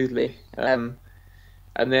nice and smoothly.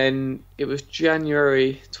 And then it was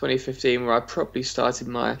January 2015 where I properly started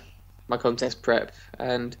my contest prep,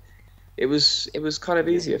 and it was kind of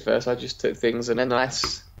Yeah. easy at first. I just took things, and then I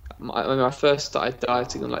first started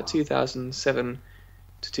dieting on like 2,007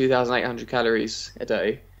 to 2,800 calories a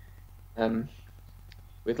day, um,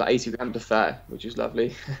 with like 80 grams of fat, which is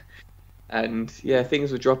lovely. And yeah, Yeah.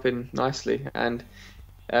 things were dropping nicely, and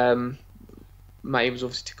um, my aim was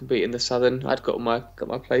obviously to compete in the Southern. I'd got my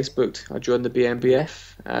place booked. I joined the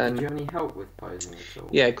BNBF, Did you and have any help with posing at all?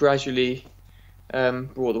 yeah, gradually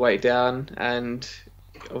brought the weight down, and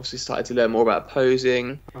obviously started to learn more about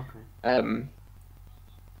posing. Okay. Um,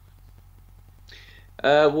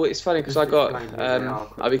 well, it's funny because Just explain who they are I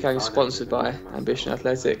quickly, 'cause became I don't sponsored even by know myself, Ambition so.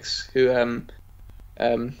 Athletics, who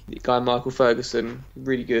the guy Michael Ferguson,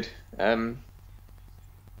 really good.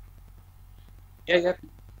 Yeah, yeah,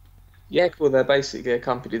 yeah. Cool. They're basically a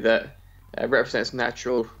company that represents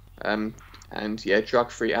natural and yeah,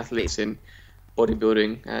 drug-free athletes in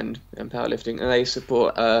bodybuilding and powerlifting, and they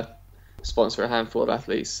support sponsor a handful of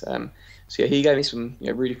athletes. So yeah, he gave me some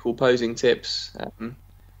really cool posing tips.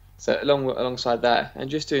 So alongside that, and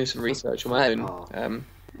just doing some research on my own, Oh.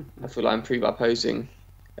 I feel like I improved my posing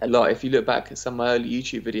a lot. If you look back at some of my early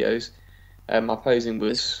YouTube videos, my posing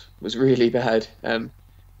was really bad,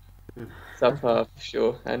 subpar for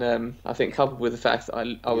sure. And I think coupled with the fact that I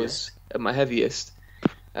Yeah. was at my heaviest,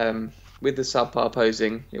 with the subpar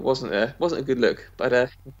posing, it wasn't a good look. But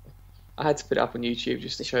I had to put it up on YouTube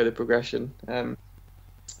just to show the progression.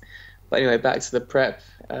 But anyway, back to the prep.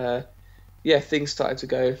 Yeah, things started to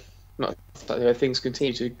go. Not started to go, things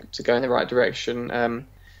continued to go in the right direction.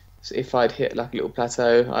 So if I'd hit like a little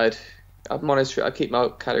plateau, I'd monitor it. I'd keep my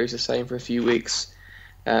calories the same for a few weeks,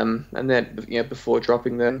 and then before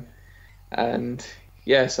dropping them, and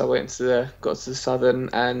yeah, so I got to the Southern,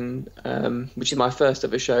 and which is my first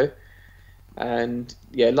ever show, and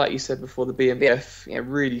yeah, like you said before, the BMBF,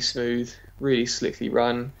 really smooth, really slickly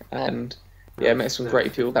run, and yeah, met some There was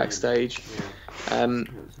great people 15. backstage. Yeah, Um,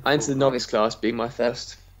 it was a I full entered the class. novice class, being my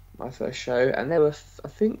first show, and there were I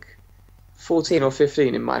think 14 or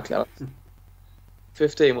 15 in my class.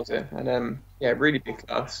 15 was it? And yeah, really big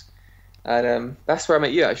class. And that's where I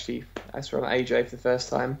met you actually. That's where I met AJ for the first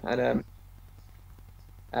time.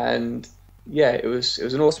 And yeah, it was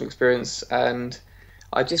an awesome experience. And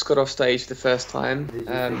I just got off stage the first time. Did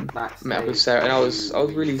you think Met up with backstage? Sarah, and I Were was you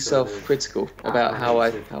really sort of self-critical about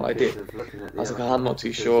apprehensive how I because did. of looking at I the was like, other "Oh, I'm not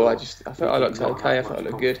too competitors, sure. or I felt did I you looked not okay. have I felt I much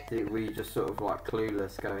looked good." confidence? Were you just sort of like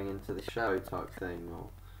clueless going into the show type thing, or?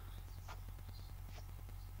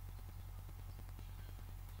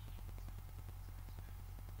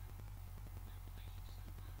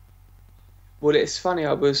 Well, it's funny.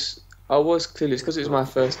 I was clueless because it was my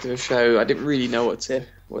first ever show. I didn't really know what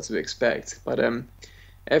to expect. But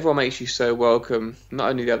everyone makes you so welcome. Not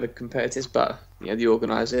only the other competitors, but the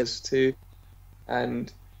organisers too.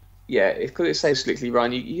 And yeah, because it's so slickly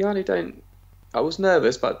run, you only don't. I was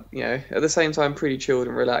nervous, but at the same time, pretty chilled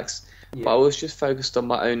and relaxed. But I Yeah, was just focused on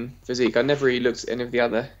my own physique. I never really looked at any of the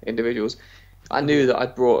other individuals. I knew yeah. that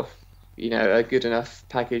I'd brought, a good enough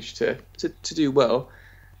package to do well,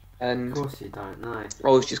 Of and course you don't know. I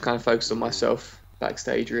was just kind of focused on Yeah, myself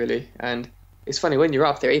backstage, really. And it's funny when you're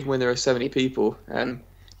up there, even when there are so many people,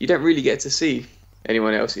 you don't really get to see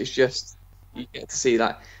anyone else. It's just you get to see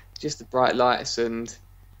like just the bright lights and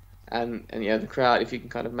yeah, the crowd if you can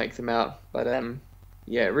kind of make them out. But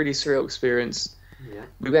yeah, really surreal experience. yeah.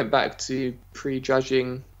 We went back to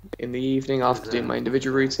pre-judging in the evening after doing my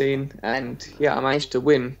individual routine, and yeah,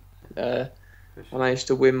 Definitely, Uh, for I sure. managed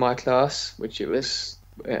to win my class, which it was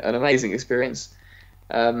an amazing experience.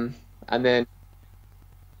 And then,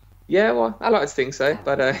 yeah, well, I like to think so,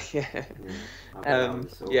 but yeah, Yeah, I bet that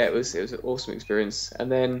was yeah, awesome. it was an awesome experience.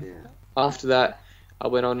 And then Yeah, after that, I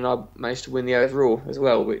went on and I managed to win the overall as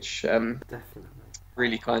well, which definitely.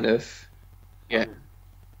 really kind of yeah, Yeah,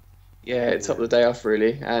 yeah, it topped yeah. the day off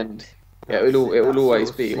really, and yeah, it will That sort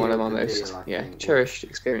always of be one of sealed my the deal, most I yeah think, with cherished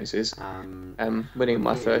experiences. um, Winning with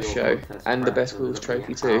my hitting first your show contest and the prep best and rules looking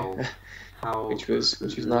trophy at too, how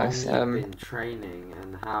which was long nice. you'd been training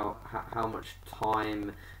and how much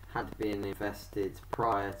time had been invested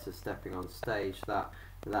prior to stepping on stage. That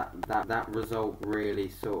result really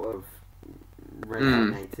sort of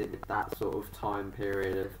Mm, resonated with that sort of time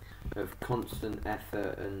period of constant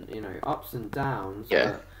effort and ups and downs,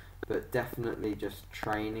 yeah, but definitely just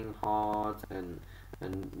training hard and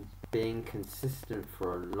being consistent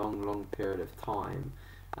for a long period of time.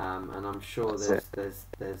 And I'm sure that's it.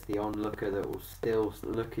 there's the onlooker that will still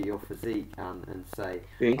look at your physique and say,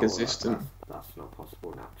 Being oh, consistent. that's not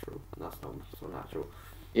possible natural. That's not possible natural.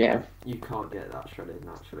 Yeah, You can't get that shredded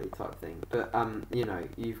naturally type thing. But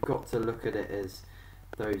you've got to look at it as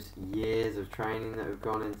those years of training that have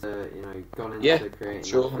gone yeah, into creating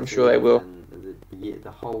sure. that I'm sure they physique, will. and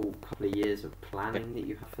the whole couple of years of planning that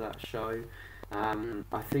you have for that show.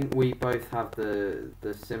 I think we both have the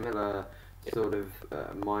similar sort of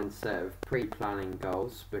mindset of pre-planning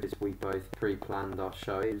goals because we both pre-planned our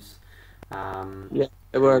shows. Um, Yeah,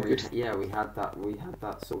 they were and good. we had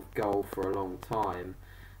that sort of goal for a long time,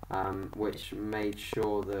 which made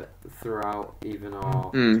sure that throughout even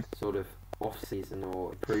our Mm, sort of off season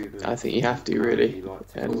or I improvement think you have season, to however really, you like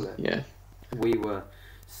to call and it, yeah, we were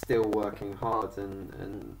still working hard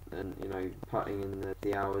and putting in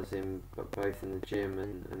the hours in, but both in the gym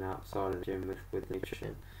and outside of the gym with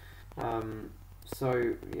nutrition.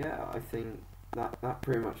 So yeah, I think that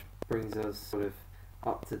pretty much brings us sort of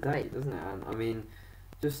up to date, doesn't it? And I mean,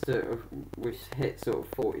 we've hit sort of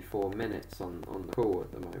 44 minutes on the call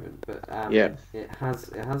at the moment, but yeah. it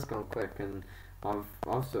has gone quick, and I've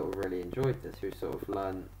sort of really enjoyed this. We've sort of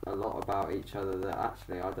learned a lot about each other that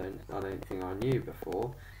actually I don't think I knew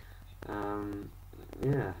before. Um,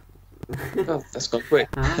 yeah. Oh, that's gone quick.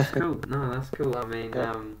 No, that's cool. No, that's cool. I mean, Yeah.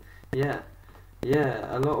 yeah,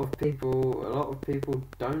 yeah. A lot of people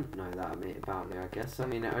don't know that about me. I guess. I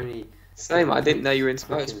mean, it only Same. I didn't know you were into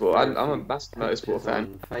looking motorsport. through a I'm a few massive motorsport pictures fan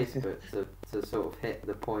on Facebook to sort of hit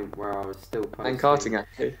the point where I was still and karting posting,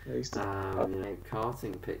 actually. I used to. Oh,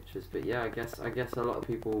 karting pictures. But yeah, I guess a lot of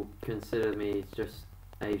people consider me just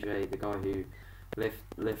AJ, the guy who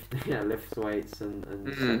lifts weights and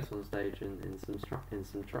mm, steps on stage in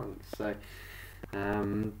some trunks. So.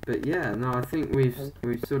 But yeah, no, I think we've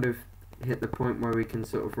sort of hit the point where we can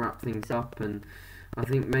sort of wrap things up, and I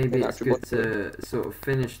think maybe the it's natural good bodybuilding. to sort of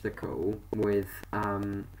finish the call with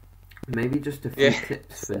maybe just a few Yeah.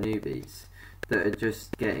 tips for newbies that are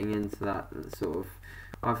just getting into that sort of.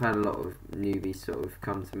 I've had a lot of newbies sort of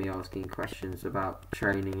come to me asking questions about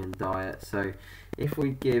training and diet. So if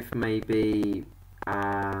we give maybe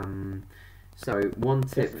so one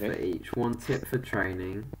tip for Definitely. each, one tip for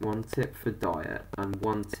training, one tip for diet, and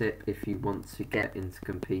one tip if you want to get into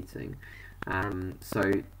competing.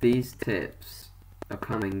 So these tips are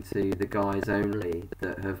coming to the guys only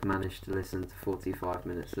that have managed to listen to 45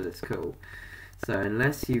 minutes of this call. So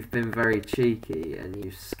unless you've been very cheeky and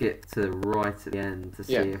you've skipped to right at the end to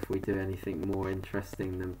see Yeah. if we do anything more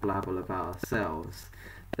interesting than blabble about ourselves,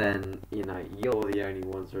 then you're the only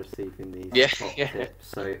ones receiving these Yeah. top Yeah. tips.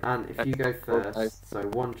 So and if you go Organised. first, so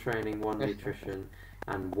one training, one nutrition,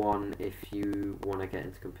 and one if you want to get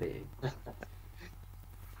into competing.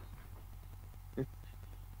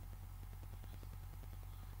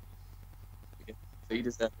 So you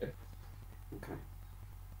deserve it. Okay.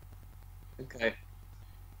 Okay.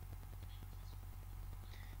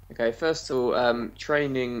 Okay. First of all,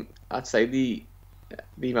 training. I'd say the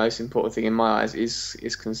most important thing in my eyes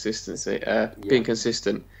is consistency. Yeah. Being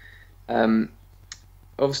consistent. Um,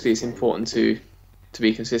 Obviously, Just it's getting important to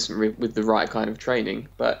be consistent with the right kind of training,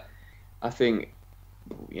 but I think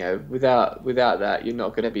without that, you're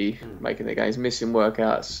not going to be making the gains. Missing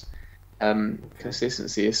workouts. Okay.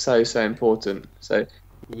 Consistency is so important. So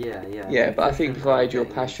Yeah, yeah. yeah, but I think Nutrition and provided you're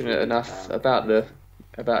getting passionate into enough competing.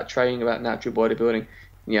 about training, about natural bodybuilding,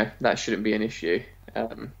 yeah, that shouldn't be an issue.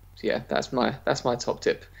 So yeah, that's my top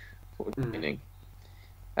tip for Mm. training.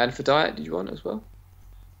 And for diet, did you want as well?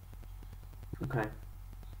 Okay.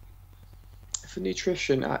 For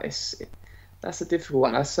nutrition, that's a difficult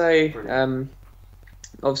one. I say Brilliant.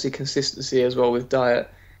 obviously consistency as well with diet,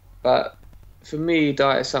 but for me,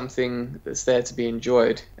 diet is something that's there to be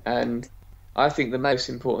enjoyed, and I think the most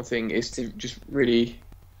important thing is to just really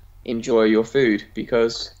enjoy your food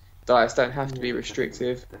because diets don't have to be Yeah, definitely,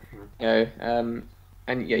 restrictive, definitely. you know,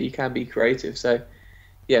 and yeah, you can be creative. So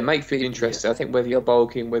yeah, make food Yeah, interesting. I think whether you're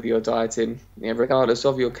bulking, whether you're dieting, regardless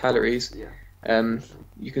of your of course. calories, Yeah, um, definitely.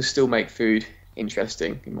 you can still make food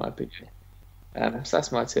interesting, in my opinion. So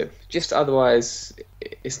that's my tip. Just otherwise,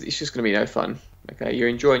 it's just going to be no fun. Okay, you're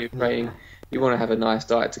enjoying your Yeah, training. You want to have a definitely. nice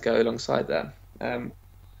diet to go alongside that.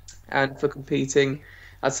 And for competing,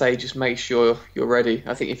 I'd say just make sure you're ready.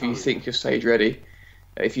 I think if you Oh yeah. think you're stage ready,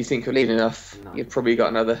 if you think you're lean enough, No. you've probably got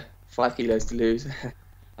another 5 kilos to lose.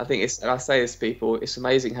 I think it's, and I say this to people, it's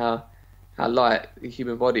amazing how light the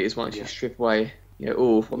human body is once you Yeah. strip away,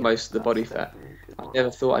 all or Yeah, most of the that's body fat. definitely a good I one.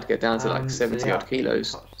 never thought I'd get down to like So 70 yeah, I odd think we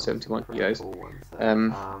kilos, touched on some 71 pretty kilos. cool ones there.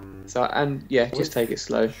 Um, and yeah, just With take it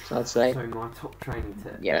slow. So I'd say, so my top training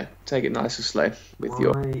tip. yeah, take it nice and slow My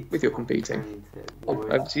with your top competing. training tip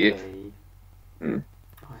Over would to you. be, Mm.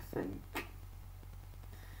 I think,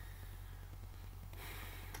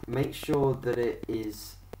 make sure that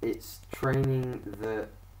it's training that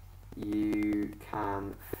you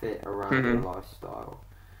can fit around your Hmm. lifestyle.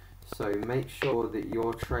 So make sure that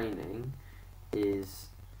your training is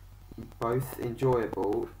both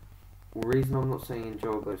enjoyable. The reason I'm not saying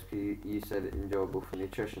enjoyable is because you said it enjoyable for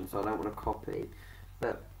nutrition, so I don't want to copy.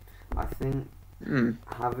 But I think Mm.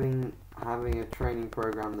 having a training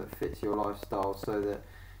program that fits your lifestyle, so that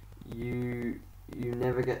you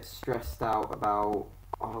never get stressed out about,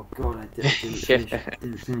 oh god, Yeah,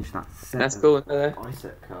 didn't finish that set that's of cool.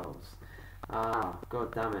 bicep curls. Ah,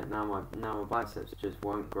 god damn it! Now my biceps just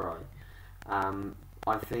won't grow.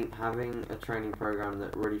 I think having a training program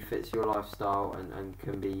that really fits your lifestyle and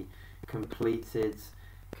can be completed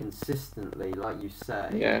consistently, like you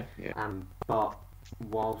say, Yeah, yeah, but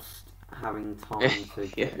whilst having time to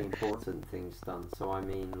get the yeah, important things done. So I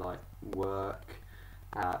mean, like work,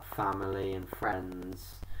 family, and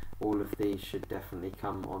friends. All of these should definitely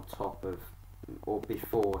come on top of or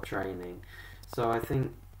before training. So I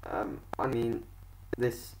think, I mean,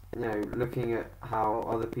 this, looking at how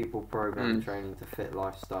other people program mm. training to fit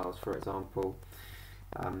lifestyles, for example,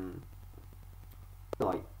 um,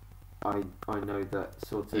 like I know that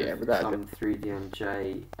sort of Yeah, without a doubt. some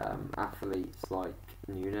 3DMJ athletes like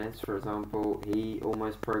Nunes, for example, he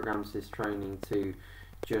almost programs his training to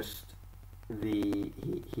just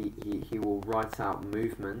he will write out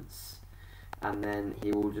movements and then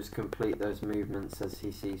he will just complete those movements as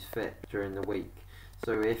he sees fit during the week.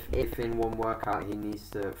 So if in one workout he needs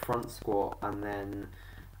to front squat and then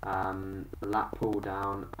lat pull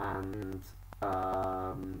down and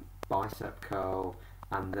bicep curl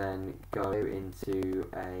and then go into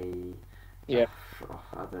a Yeah.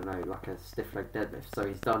 I don't know, like a stiff leg deadlift. So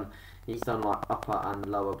he's done like upper and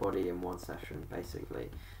lower body in one session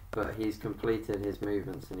basically, but he's completed his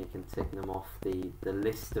movements and he can tick them off the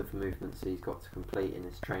list of movements he's got to complete in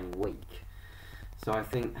his training week. So I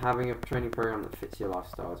think having a training program that fits your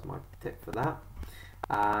lifestyle is my tip for that.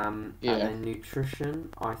 And then nutrition,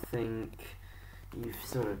 I think you've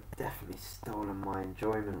sort of definitely stolen my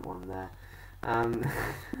enjoyment one there.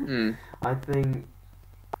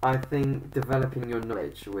 I think developing your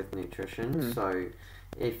knowledge with nutrition. So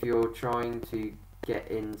if you're trying to get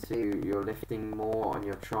into your lifting more and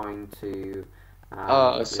you're trying to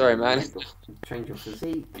sorry, man. change your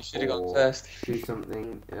physique You should have gone or first. do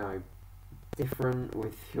something different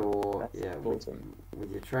with your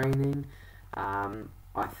with your training,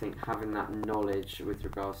 I think having that knowledge with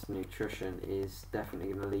regards to nutrition is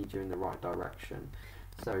definitely going to lead you in the right direction.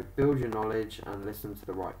 So build your knowledge and listen to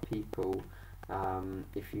the right people.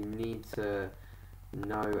 If you need to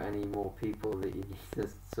know any more people that you need to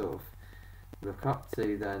sort of look up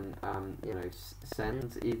to, then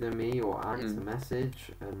send either me or Ant a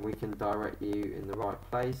message, and we can direct you in the right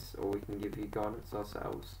place, or we can give you guidance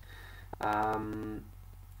ourselves.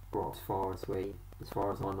 Well, as far as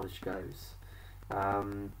our knowledge goes,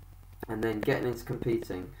 and then getting into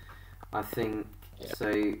competing, I think. So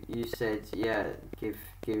you said, give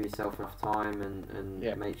yourself enough time and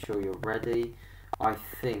make sure you're ready. I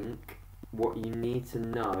think what you need to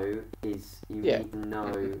know is you need to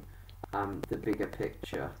know the bigger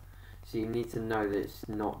picture. So you need to know that it's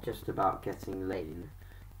not just about getting lean.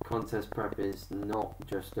 Contest prep is not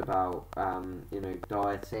just about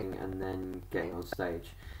dieting and then getting on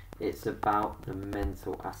stage. It's about the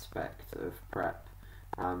mental aspect of prep.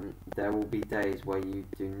 There will be days where you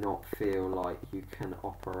do not feel like you can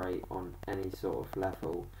operate on any sort of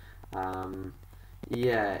level.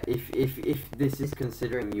 If this is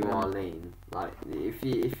considering you are lean, like if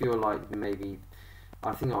you're like maybe,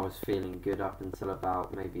 I think I was feeling good up until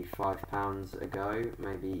about maybe 5 pounds ago,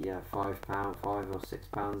 maybe 5 or 6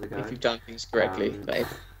 pounds ago. If you've done things correctly, babe.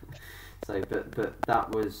 So, but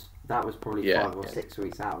that was probably 5 or 6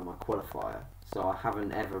 weeks out of my qualifier. So I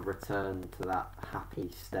haven't ever returned to that happy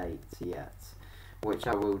state yet, which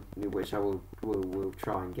I will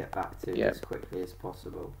try and get back to as quickly as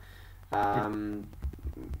possible.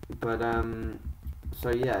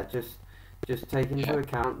 Just take into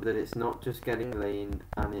account that it's not just getting lean,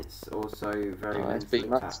 and it's also very mentally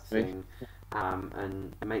taxing.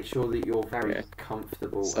 And make sure that you're very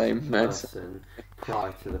comfortable as a person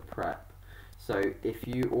prior to the prep. So if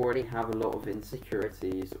you already have a lot of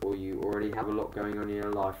insecurities, or you already have a lot going on in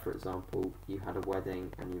your life, for example, you had a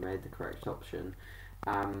wedding and you made the correct option,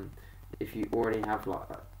 if you already have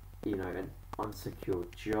an unsecure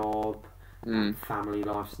job, family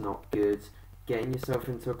life's not good, getting yourself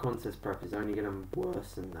into a contest prep is only going to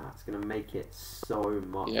worsen that. It's going to make it so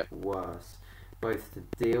much worse, both to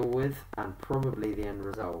deal with and probably the end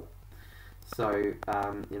result. So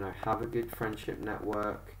have a good friendship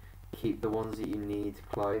network. Keep the ones that you need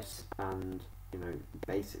close, and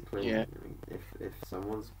basically, if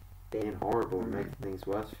someone's being horrible and making things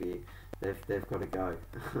worse for you, they've got to go.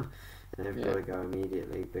 They've got to go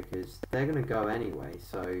immediately, because they're going to go anyway.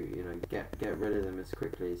 So get rid of them as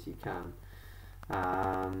quickly as you can.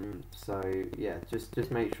 Just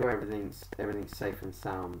make sure everything's safe and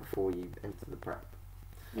sound before you enter the prep.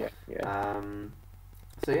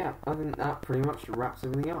 I think that pretty much wraps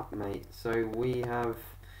everything up, mate. So we have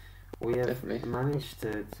managed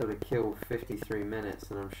to sort of kill 53 minutes,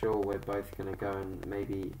 and I'm sure we're both going to go and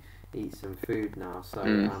maybe eat some food now. So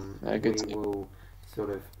we will sort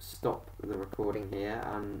of stop the recording here,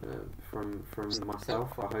 and from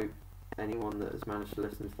myself, I hope anyone that has managed to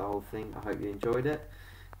listen to the whole thing, I hope you enjoyed it.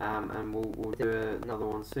 And we'll do another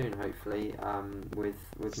one soon, hopefully, with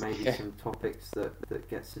maybe some topics that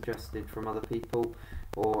get suggested from other people,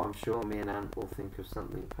 or I'm sure me and Ant will think of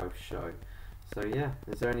something post-show. So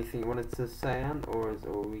is there anything you wanted to say, Ant, or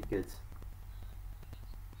are we good?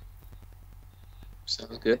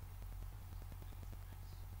 Sounds good.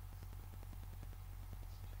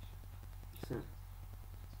 So,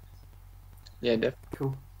 Yeah,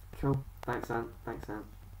 definitely. Cool. Thanks, Ant.